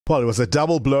Well, it was a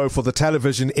double blow for the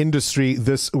television industry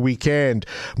this weekend,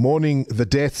 mourning the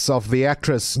deaths of the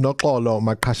actress Noxolo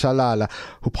Maqashalala,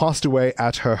 who passed away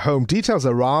at her home. Details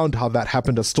around how that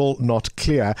happened are still not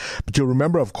clear, but you'll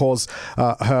remember, of course,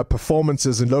 her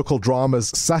performances in local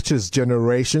dramas such as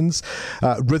Generations,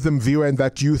 Rhythm Viewer in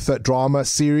that youth drama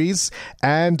series,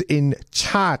 and in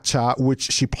Cha Cha, which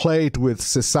she played with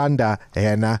Sisanda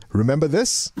Henna. Remember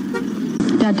this?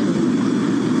 Dad,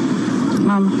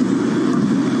 Mama.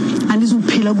 And this will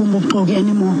pillar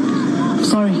anymore.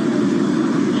 Sorry.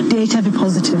 The HIV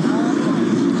positive.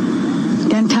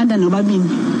 And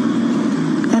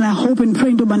I hope and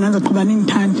pray to Banana Kubanin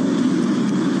Tan.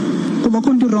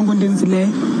 Kubakun to wrong on Denzile.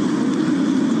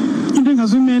 In the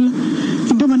Gazumel,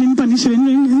 in the Manin Panishan.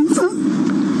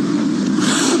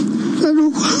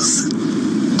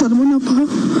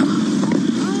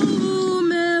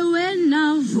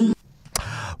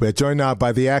 We're joined now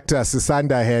by the actor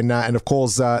Sisanda Henna, and of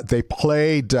course they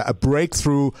played a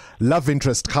breakthrough love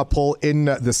interest couple in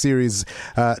the series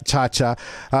Cha Cha.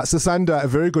 Sisanda, a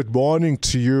very good morning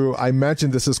to you. I imagine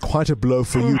this is quite a blow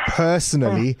for you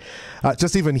personally.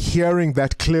 Just even hearing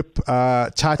that clip,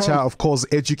 Cha Cha, of course,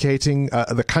 educating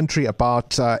the country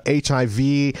about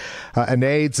HIV and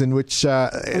AIDS, in which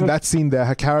in that scene there,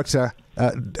 her character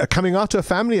coming out to a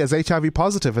family as HIV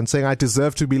positive and saying, I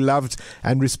deserve to be loved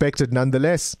and respected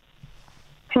nonetheless.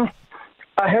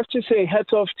 I have to say,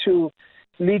 hats off to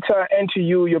Lita and to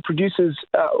you, your producers.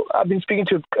 I've been speaking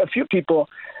to a few people,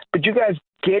 but you guys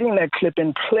getting that clip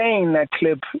and playing that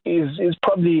clip is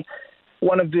probably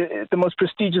one of the most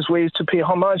prestigious ways to pay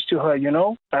homage to her, you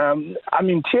know? I'm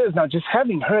in tears now just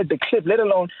having heard the clip, let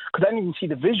alone, because I didn't even see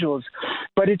the visuals,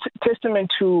 but it's a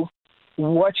testament to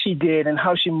what she did and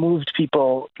how she moved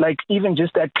people. Like even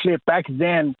just that clip back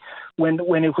then when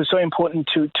it was so important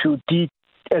to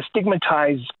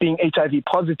stigmatize being HIV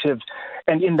positive.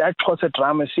 And in that Xhosa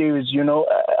drama series, you know,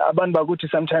 Abantu Bakuthi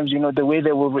sometimes, you know, the way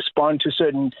they will respond to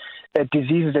certain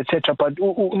diseases, etc. But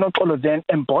not all of them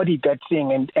embodied that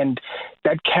thing. And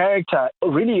that character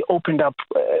really opened up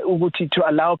to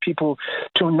allow people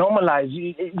to normalize,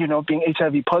 you know, being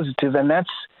HIV positive. And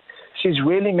she's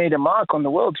really made a mark on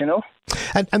the world, you know.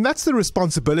 And that's the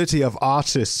responsibility of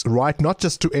artists, right? Not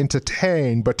just to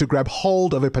entertain, but to grab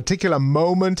hold of a particular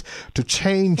moment, to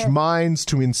change minds,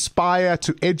 to inspire,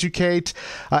 to educate,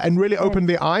 and really open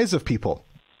the eyes of people.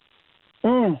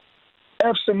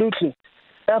 Absolutely.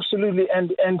 Absolutely.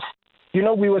 And you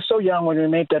know, we were so young when we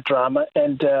made that drama,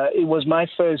 and it was my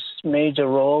first major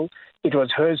role. It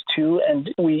was hers too.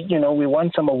 And we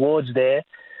won some awards there.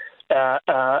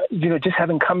 You know, just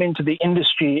having come into the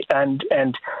industry, and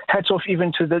hats off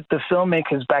even to the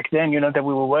filmmakers back then, you know, that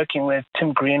we were working with.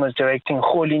 Tim Green was directing,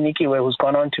 Kholi Nikiwe, who's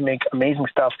gone on to make amazing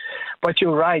stuff. But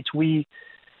you're right,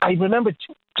 I remember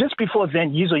just before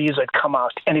then, Yizo had come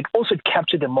out, and it also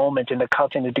captured a moment in the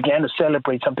culture, and it began to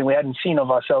celebrate something we hadn't seen of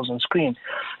ourselves on screen.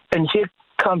 And here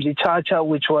comes the Cha Cha,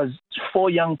 which was 4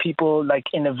 young people, like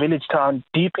in a village town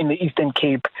deep in the Eastern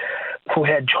Cape, who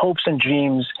had hopes and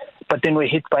dreams, but then were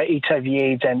hit by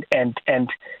HIV/AIDS, and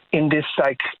in this,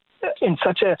 like, in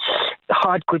such a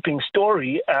heart-gripping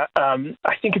story,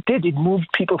 I think it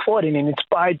moved people forward and it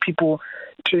inspired people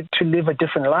to live a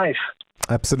different life.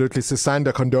 Absolutely.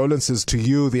 Sisanda, condolences to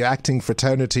you, the acting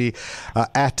fraternity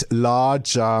at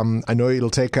large. I know it'll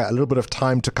take a little bit of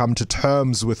time to come to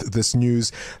terms with this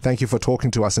news. Thank you for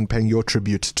talking to us and paying your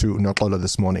tribute to Noxolo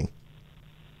this morning.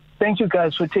 Thank you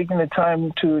guys for taking the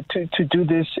time to do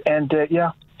this, and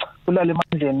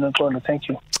thank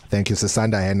you. Thank you,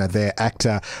 Sisanda Henna, their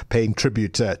actor, paying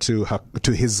tribute to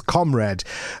his comrade,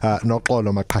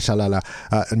 Noxolo Maqashalala.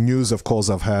 News, of course,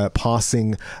 of her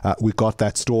passing. We got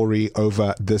that story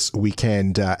over this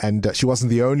weekend, and she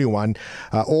wasn't the only one.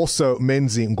 Also,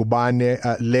 Menzi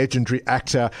Ngubane, legendary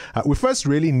actor. We first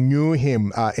really knew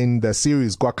him in the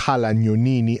series Gwakhala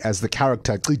Nyonini as the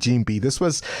character Cijimbi. This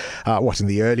was, in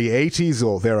the early 80s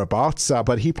or thereabouts,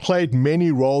 but he played many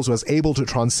roles, was able to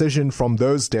transition from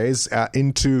those days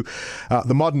into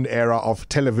the modern era of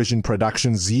television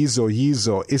productions, Yizo,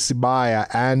 Isibaya,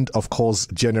 and of course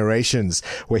Generations,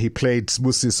 where he played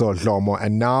Sbusiso Dlomo,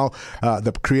 and now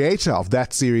the creator of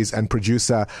that series and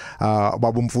producer,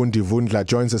 Mfundi Vundla,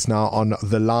 joins us now on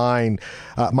the line.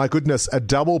 My goodness, a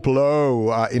double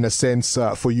blow in a sense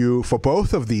for you, for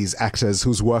both of these actors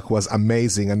whose work was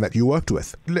amazing and that you worked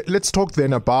with. Let's talk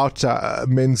then about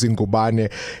Menzi Ngubane.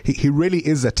 He really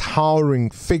is a towering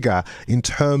figure in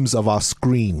terms of our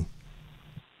screen.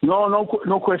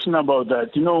 No question about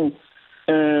that.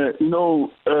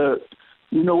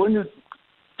 When you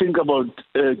think about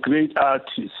great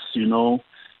artists, you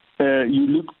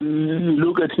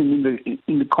look at him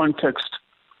in the context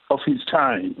of his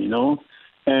time,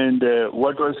 and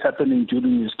what was happening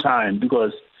during his time,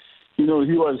 because, he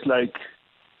was like,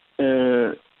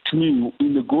 to me,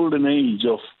 in the golden age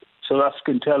of South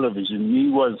African television. He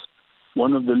was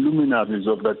one of the luminaries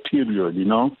of that period,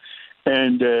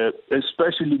 and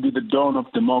especially with the dawn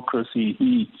of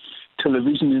democracy,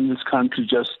 television in this country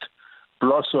just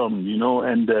blossomed,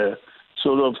 and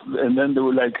and then there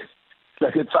were like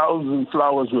 1,000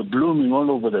 flowers were blooming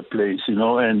all over the place,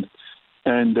 and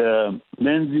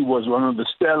Menzi was one of the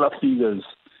stellar figures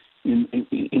in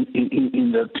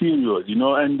that period,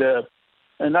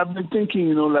 and I've been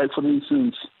thinking, for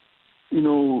instance,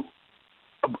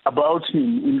 about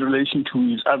him in relation to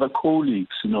his other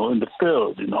colleagues, in the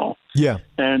field, Yeah.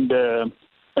 And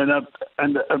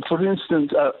for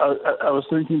instance, I was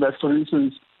thinking that, for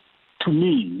instance, to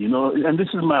me, and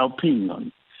this is my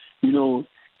opinion, he's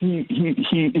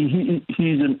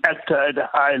an actor at a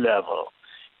high level.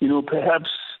 Perhaps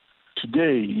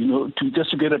today,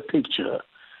 to get a picture,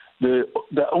 the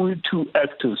only two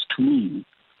actors to me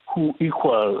who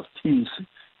equal his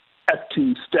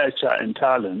acting stature and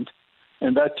talent,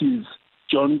 and that is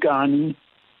John Gani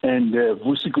and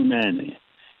Vusi Kunene.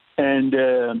 And,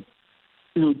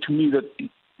 to me, that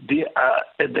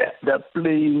they're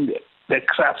playing their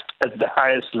craft at the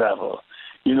highest level,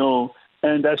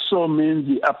 And I saw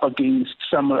Menzi up against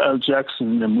Samuel L.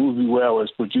 Jackson in the movie where I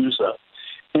was producer.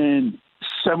 And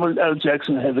Samuel L.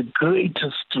 Jackson had the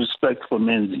greatest respect for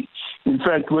Menzi. In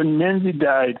fact, when Menzi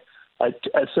died, I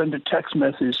sent a text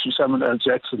message to Samuel L.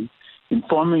 Jackson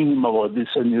informing him about this,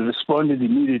 and he responded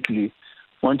immediately,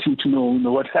 wanting to know,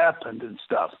 what happened and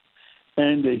stuff.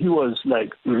 And he was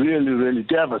like really, really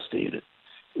devastated.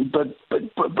 But that's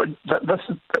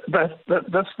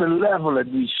the level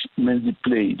at which Menzi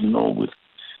played, with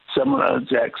Samuel L.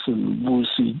 Jackson,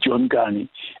 Vusi, John Gani,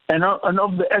 and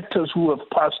of the actors who have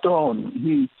passed on,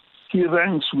 he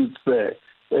ranks with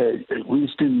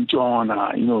Winston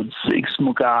Jonah, Six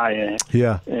Mugabe,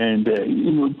 and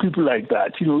people like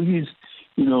that. He's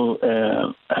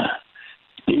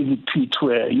David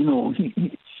Petware.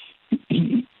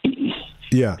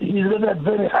 He's at that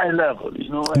very high level, and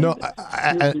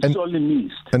sorely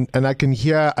missed. And I can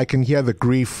hear the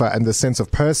grief and the sense of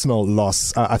personal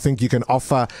loss. I think you can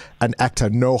offer an actor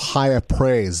no higher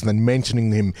praise than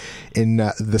mentioning him in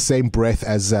the same breath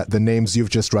as the names you've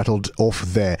just rattled off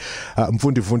there.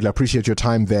 Mfundi Vundla, appreciate your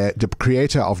time there. The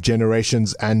creator of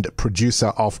Generations and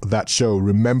producer of that show,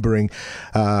 remembering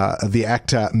the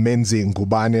actor Menzi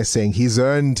Ngubane, saying he's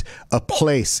earned a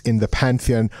place in the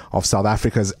pantheon of South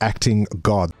Africa's acting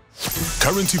God.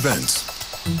 Current events,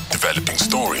 developing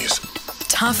stories,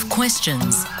 tough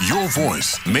questions, your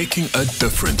voice making a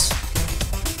difference.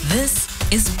 This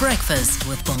is Breakfast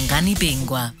with Bongani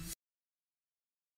Bingwa.